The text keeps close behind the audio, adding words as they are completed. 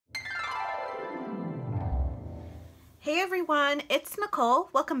Hey everyone, it's Nicole.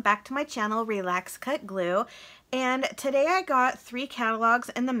 Welcome back to my channel, Relax.Cut.Glue. And today I got 3 catalogs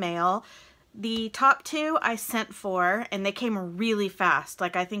in the mail. The top 2 I sent for, and they came really fast.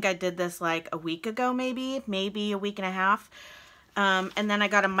 Like I think I did this like a week ago maybe a week and a half. And then I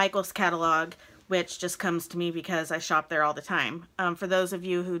got a Michael's catalog, which just comes to me because I shop there all the time. For those of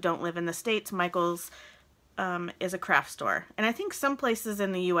you who don't live in the States, Michael's is a craft store. And I think some places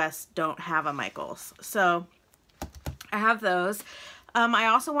in the US don't have a Michael's. So I have those. I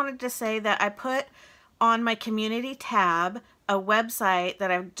also wanted to say that I put on my community tab a website that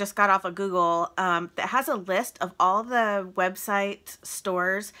I just got off of Google that has a list of all the website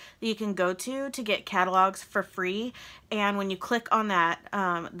stores that you can go to get catalogs for free. And when you click on that,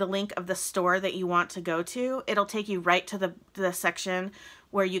 the link of the store that you want to go to, it'll take you right to the section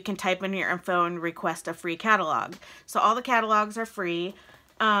where you can type in your info and request a free catalog. So all the catalogs are free.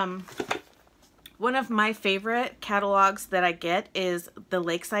 One of my favorite catalogs that I get is the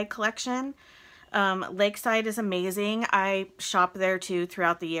Lakeside collection. Lakeside is amazing. I shop there too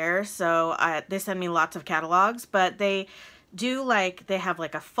throughout the year, so they send me lots of catalogs, but they do they have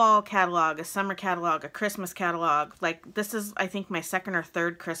like a fall catalog, a summer catalog, a Christmas catalog. Like this is I think my second or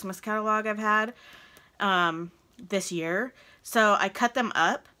third Christmas catalog I've had this year. So I cut them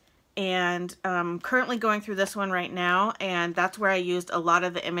up, and currently going through this one right now, and that's where I used a lot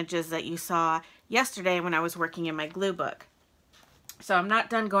of the images that you saw yesterday when I was working in my glue book. So I'm not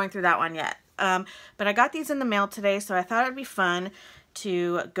done going through that one yet. But I got these in the mail today, so I thought it'd be fun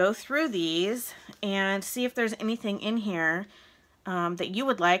to go through these and see if there's anything in here that you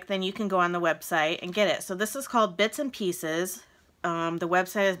would like. Then you can go on the website and get it. So this is called Bits and Pieces. The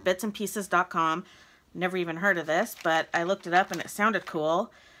website is bitsandpieces.com. Never even heard of this, but I looked it up and it sounded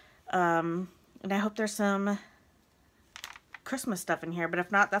cool. And I hope there's some Christmas stuff in here, but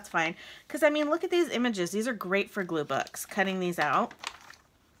if not, that's fine. Because I mean, look at these images. These are great for glue books. Cutting these out.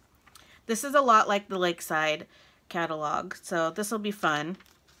 This is a lot like the Lakeside catalog, so this will be fun.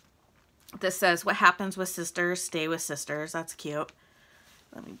 This says, "What happens with sisters, stay with sisters." That's cute.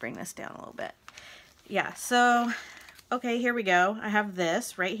 Let me bring this down a little bit. Yeah, so, okay, here we go. I have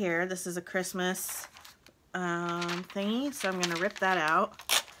this right here. This is a Christmas thingy, so I'm going to rip that out.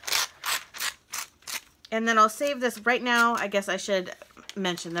 And then I'll save this right now. I guess I should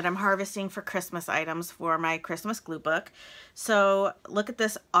mention that I'm harvesting for Christmas items for my Christmas glue book. So look at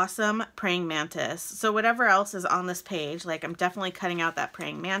this awesome praying mantis. So whatever else is on this page, like I'm definitely cutting out that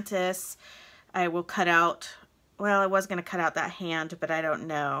praying mantis. I will cut out, well, I was going to cut out that hand, but I don't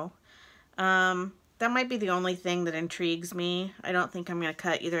know. That might be the only thing that intrigues me. I don't think I'm going to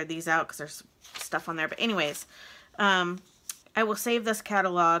cut either of these out because there's stuff on there. But anyways, I will save this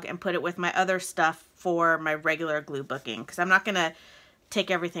catalog and put it with my other stuff for my regular glue booking, because I'm not going to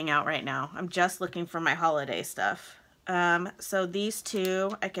take everything out right now. I'm just looking for my holiday stuff. So these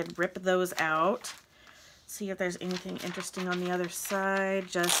two, I could rip those out. See if there's anything interesting on the other side.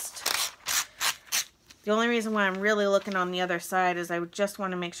 Just the only reason why I'm really looking on the other side is I would just want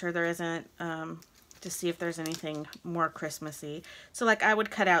to make sure there isn't, to see if there's anything more Christmassy. So like I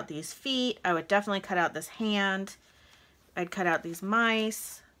would cut out these feet. I would definitely cut out this hand. I'd cut out these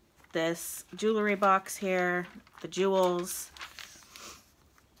mice, this jewelry box here, the jewels,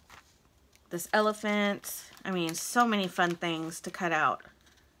 this elephant. I mean, so many fun things to cut out.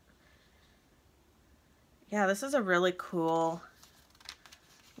 Yeah, this is a really cool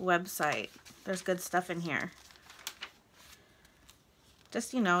website. There's good stuff in here.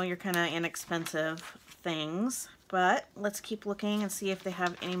 Just, you know, your kind of inexpensive things. But let's keep looking and see if they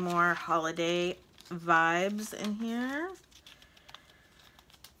have any more holiday vibes in here.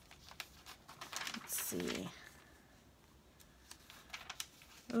 Let's see.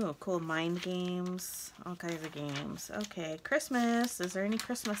 Ooh, cool mind games. All kinds of games. Okay, Christmas. Is there any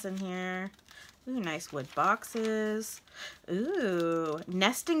Christmas in here? Ooh, nice wood boxes. Ooh,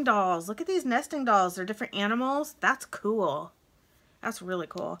 nesting dolls. Look at these nesting dolls. They're different animals. That's cool. That's really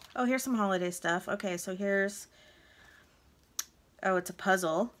cool. Oh, here's some holiday stuff. Okay, so here's... Oh, it's a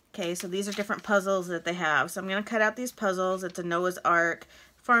puzzle. Okay, so these are different puzzles that they have. So I'm going to cut out these puzzles. It's a Noah's Ark,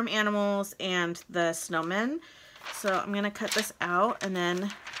 farm animals, and the snowmen. So I'm going to cut this out, and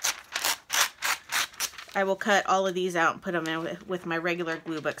then I will cut all of these out and put them in with my regular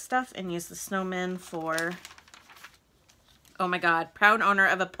glue book stuff and use the snowmen for, oh my god, proud owner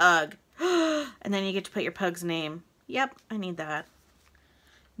of a pug. And then you get to put your pug's name. Yep, I need that.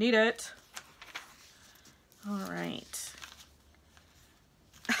 Need it. All right.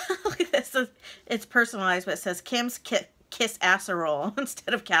 Look at this. It's personalized, but it says Kim's Kiss Casserole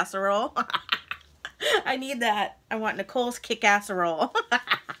instead of casserole. I need that. I want Nicole's Kick Casserole.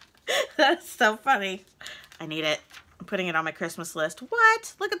 That's so funny. I need it. I'm putting it on my Christmas list.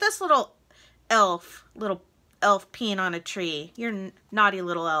 What? Look at this little elf peeing on a tree. You're naughty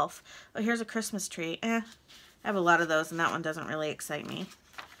little elf. Oh, here's a Christmas tree. I have a lot of those, and that one doesn't really excite me.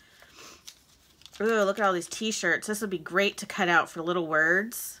 Ooh, look at all these t-shirts. This would be great to cut out for little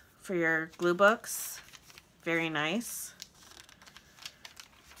words for your glue books. Very nice.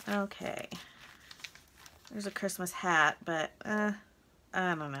 Okay. There's a Christmas hat, but I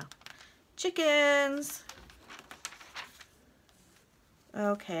don't know. Chickens.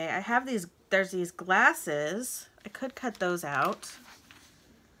 Okay, I have these, there's these glasses. I could cut those out.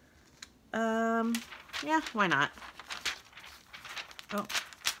 Yeah, why not? Oh,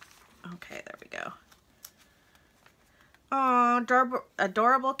 okay, there we go. Oh,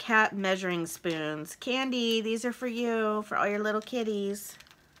 adorable cat measuring spoons. Candy, these are for you, for all your little kitties.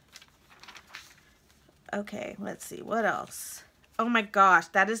 Okay, let's see, what else? Oh my gosh,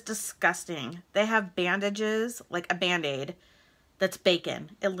 that is disgusting. They have bandages, like a Band-Aid, that's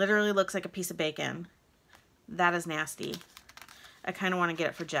bacon. It literally looks like a piece of bacon. That is nasty. I kind of want to get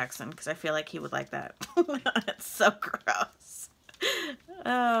it for Jackson because I feel like he would like that. It's so gross.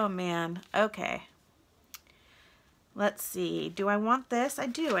 Oh man. Okay. Let's see. Do I want this? I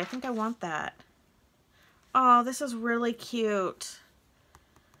do. I think I want that. Oh, this is really cute.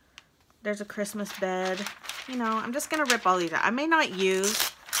 There's a Christmas bed. You know, I'm just going to rip all these out. I may not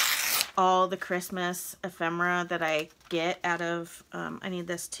use all the Christmas ephemera that I get out of, I need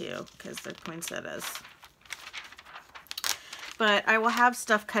this too because they're poinsettias. But I will have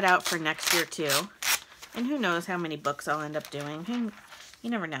stuff cut out for next year too. And who knows how many books I'll end up doing. You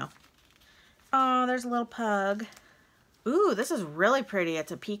never know. Oh, there's a little pug. Ooh, this is really pretty.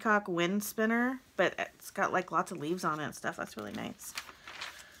 It's a peacock wind spinner, but it's got like lots of leaves on it and stuff. That's really nice.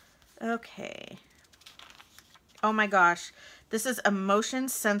 Okay. Oh my gosh. This is a motion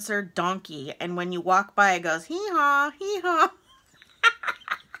sensor donkey. And when you walk by, it goes, hee-haw, hee-haw.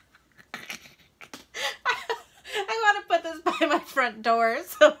 I want to put this by my front door.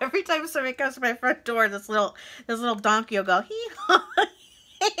 So every time somebody comes to my front door, this little donkey will go, hee-haw,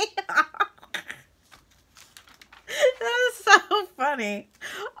 hee-haw. That is so funny.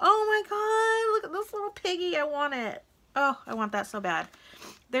 Oh my god, look at this little piggy. I want it. Oh, I want that so bad.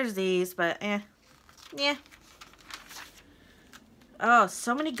 There's these, but yeah. Oh,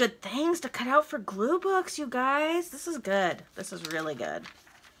 so many good things to cut out for glue books, you guys. This is good. This is really good.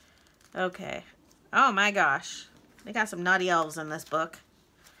 Okay. Oh my gosh. They got some naughty elves in this book.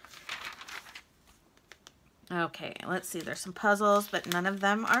 Okay, let's see. There's some puzzles, but none of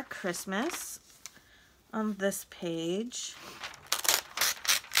them are Christmas on this page.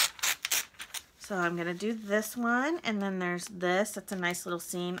 So I'm going to do this one, and then there's this. That's a nice little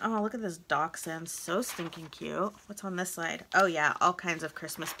scene. Oh, look at this dachshund. So stinking cute. What's on this side? Oh yeah, all kinds of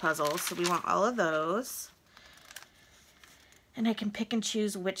Christmas puzzles. So we want all of those. And I can pick and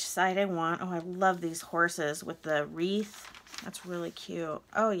choose which side I want. Oh, I love these horses with the wreath. That's really cute.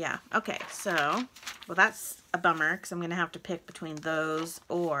 Oh yeah. Okay, so, well that's a bummer because I'm going to have to pick between those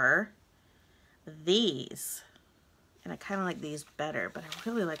or these. And I kind of like these better, but I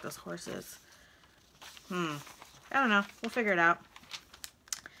really like those horses. I don't know. We'll figure it out.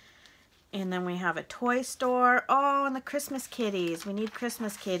 And then we have a toy store. Oh, and the Christmas kitties. We need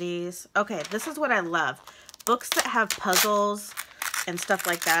Christmas kitties. Okay, this is what I love. Books that have puzzles and stuff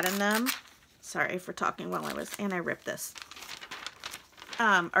like that in them. Sorry for talking while I was, and I ripped this.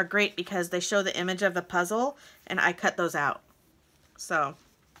 Are great because they show the image of the puzzle and I cut those out. So,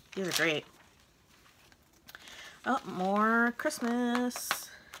 these are great. Oh, more Christmas.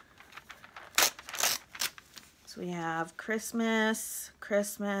 So we have Christmas,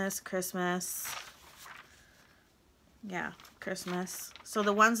 Christmas, Christmas. Yeah, Christmas. So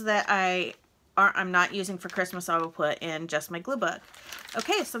the ones that I'm not using for Christmas, I will put in just my glue book.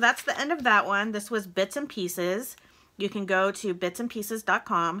 Okay, so that's the end of that one. This was Bits and Pieces. You can go to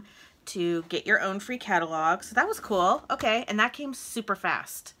bitsandpieces.com to get your own free catalog. So that was cool. Okay, and that came super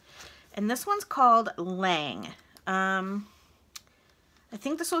fast. And this one's called Lang. I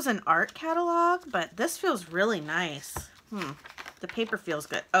think this was an art catalog, but this feels really nice. The paper feels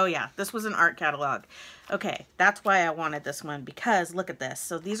good. Oh yeah, this was an art catalog. Okay, that's why I wanted this one because look at this.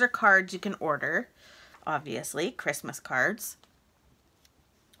 So these are cards you can order, obviously, Christmas cards.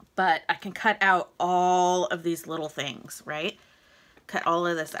 But I can cut out all of these little things, right? Cut all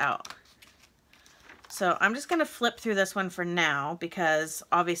of this out. So I'm just going to flip through this one for now because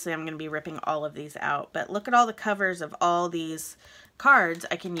obviously I'm going to be ripping all of these out. But look at all the covers of all these cards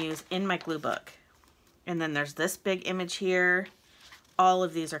I can use in my glue book. And then there's this big image here. All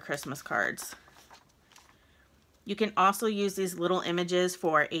of these are Christmas cards. You can also use these little images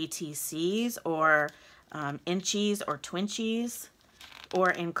for ATCs or inchies or twinchies, or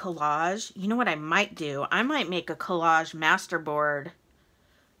in collage. You know what I might do? I might make a collage masterboard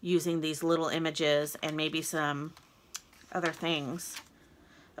using these little images and maybe some other things.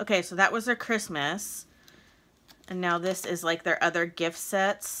 Okay, so that was their Christmas. And now this is like their other gift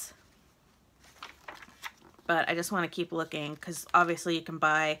sets. But I just want to keep looking because obviously you can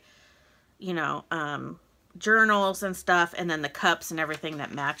buy, you know, journals and stuff, and then the cups and everything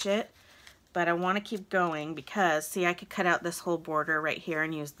that match it. But I want to keep going because, see, I could cut out this whole border right here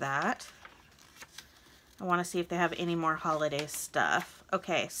and use that. I want to see if they have any more holiday stuff.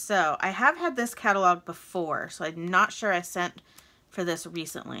 Okay, so I have had this catalog before, so I'm not sure I sent for this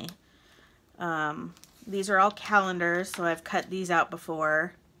recently. These are all calendars, so I've cut these out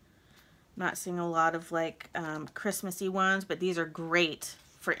before. Not seeing a lot of like Christmassy ones, but these are great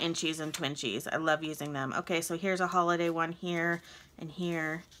for inchies and twinchies. I love using them. Okay, so here's a holiday one here and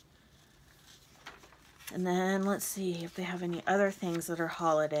here. And then let's see if they have any other things that are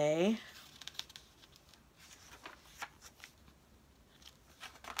holiday.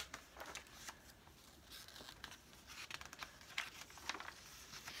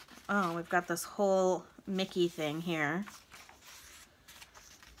 Oh, we've got this whole Mickey thing here.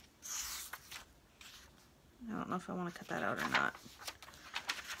 I don't know if I want to cut that out or not.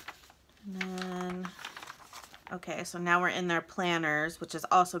 And then, okay, so now we're in their planners, which is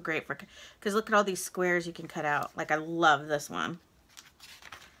also great for, because look at all these squares you can cut out. Like, I love this one.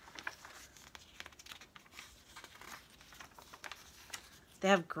 They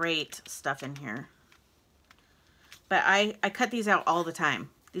have great stuff in here. But I cut these out all the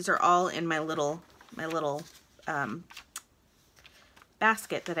time. These are all in my little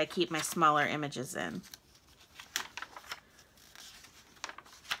basket that I keep my smaller images in.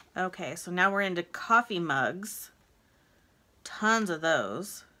 Okay, so now we're into coffee mugs. Tons of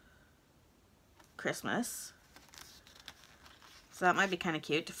those. Christmas. So that might be kind of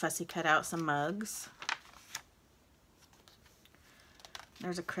cute to fussy cut out some mugs.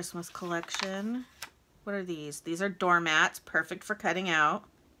 There's a Christmas collection. What are these? These are doormats, perfect for cutting out.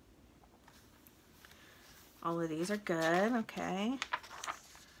 All of these are good, okay.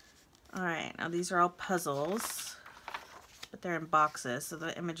 All right, now these are all puzzles, but they're in boxes, so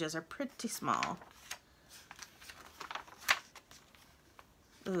the images are pretty small.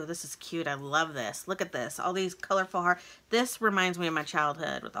 Ooh, this is cute. I love this. Look at this. All these colorful hearts. This reminds me of my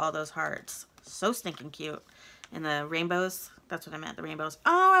childhood with all those hearts. So stinking cute. And the rainbows. That's what I meant, the rainbows.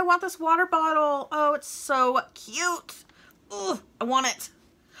 Oh, I want this water bottle. Oh, it's so cute. Ooh, I want it.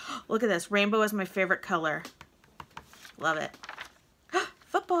 Look at this. Rainbow is my favorite color. Love it.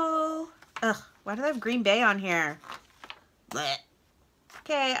 Football. Ugh, why do they have Green Bay on here? Blech.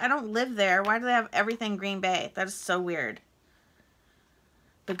 Okay, I don't live there. Why do they have everything Green Bay? That is so weird.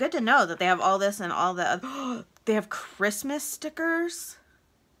 But good to know that they have all this and all the other. They have Christmas stickers.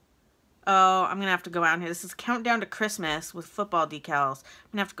 Oh, I'm going to have to go out here. This is Countdown to Christmas with football decals.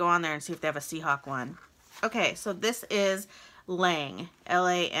 I'm going to have to go on there and see if they have a Seahawk one. Okay, so this is Lange.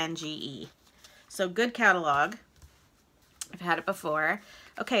 L-A-N-G-E. So good catalog. I've had it before.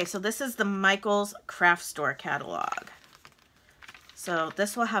 Okay, so this is the Michael's Craft Store catalog. So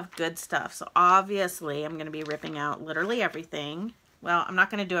this will have good stuff. So obviously I'm going to be ripping out literally everything. Well, I'm not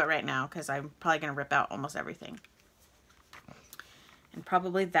going to do it right now because I'm probably going to rip out almost everything. And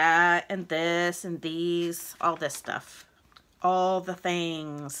probably that and this and these, all this stuff. All the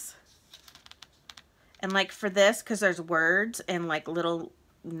things. And like for this, because there's words and like little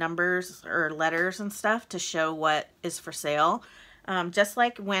numbers or letters and stuff to show what is for sale. Just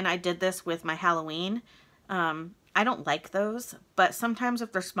like when I did this with my Halloween, I don't like those, but sometimes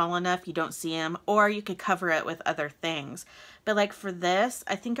if they're small enough, you don't see them, or you could cover it with other things. But like for this,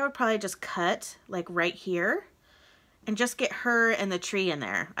 I think I would probably just cut like right here and just get her and the tree in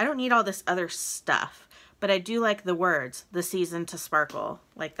there. I don't need all this other stuff, but I do like the words, the season to sparkle,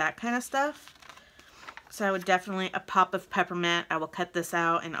 like that kind of stuff. So I would definitely, a pop of peppermint, I will cut this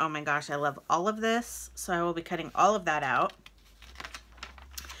out, and oh my gosh, I love all of this. So I will be cutting all of that out.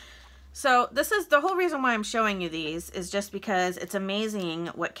 So this is the whole reason why I'm showing you these, is just because it's amazing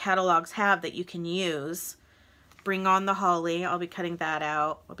what catalogs have that you can use. Bring on the holly, I'll be cutting that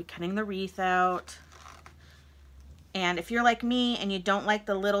out. I'll be cutting the wreath out. And if you're like me and you don't like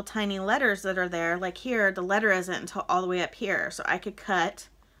the little tiny letters that are there, like here, the letter isn't until all the way up here. So I could cut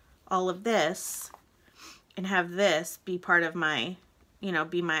all of this and have this be part of my, you know,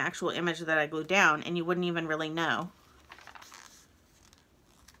 be my actual image that I glue down, and you wouldn't even really know.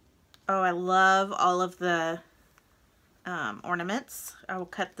 Oh, I love all of the ornaments. I will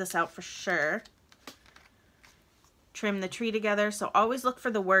cut this out for sure. Trim the tree together. So always look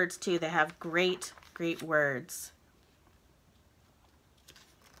for the words too. They have great great words.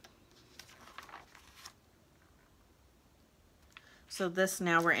 So this,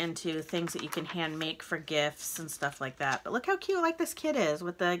 now we're into things that you can hand make for gifts and stuff like that. But look how cute like this kid is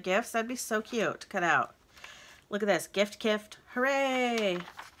with the gifts. That'd be so cute to cut out. Look at this, gift, hooray!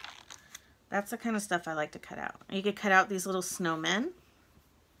 That's the kind of stuff I like to cut out. You could cut out these little snowmen.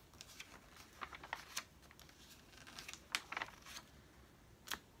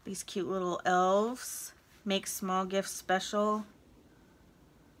 These cute little elves. Make small gifts special.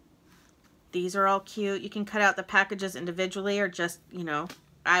 These are all cute. You can cut out the packages individually or just, you know,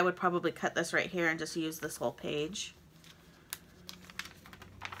 I would probably cut this right here and just use this whole page.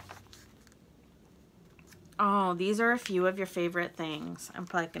 Oh, these are a few of your favorite things. I'm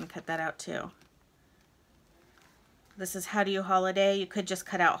probably going to cut that out too. This is How Do You Holiday. You could just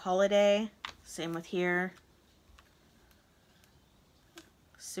cut out holiday. Same with here.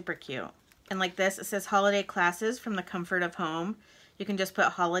 Super cute. And like this, it says holiday classes from the comfort of home. You can just put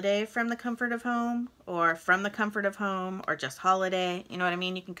holiday from the comfort of home, or from the comfort of home, or just holiday. You know what I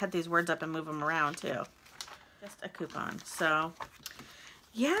mean? You can cut these words up and move them around too. Just a coupon. So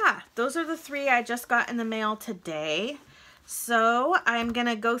yeah, those are the 3 I just got in the mail today. So I'm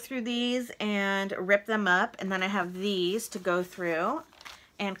gonna go through these and rip them up, and then I have these to go through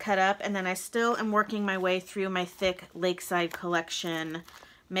and cut up, and then I still am working my way through my thick Lakeside collection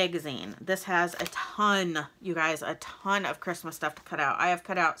magazine. This has a ton, you guys, a ton of Christmas stuff to cut out. I have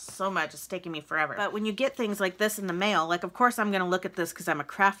cut out so much, it's taking me forever. But when you get things like this in the mail, like of course I'm gonna look at this because I'm a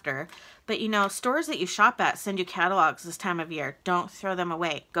crafter, but you know, stores that you shop at send you catalogs this time of year. Don't throw them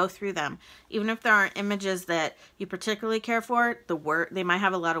away. Go through them. Even if there aren't images that you particularly care for, they might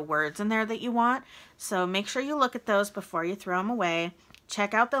have a lot of words in there that you want. So make sure you look at those before you throw them away.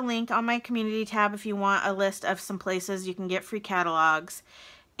 Check out the link on my community tab if you want a list of some places you can get free catalogs.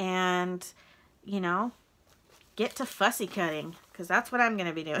 And, you know, get to fussy cutting, because that's what I'm going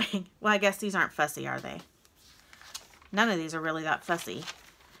to be doing. Well, I guess these aren't fussy, are they? None of these are really that fussy.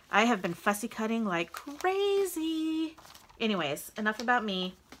 I have been fussy cutting like crazy. Anyways, enough about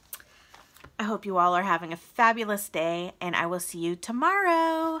me. I hope you all are having a fabulous day, and I will see you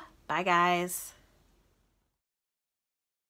tomorrow. Bye, guys.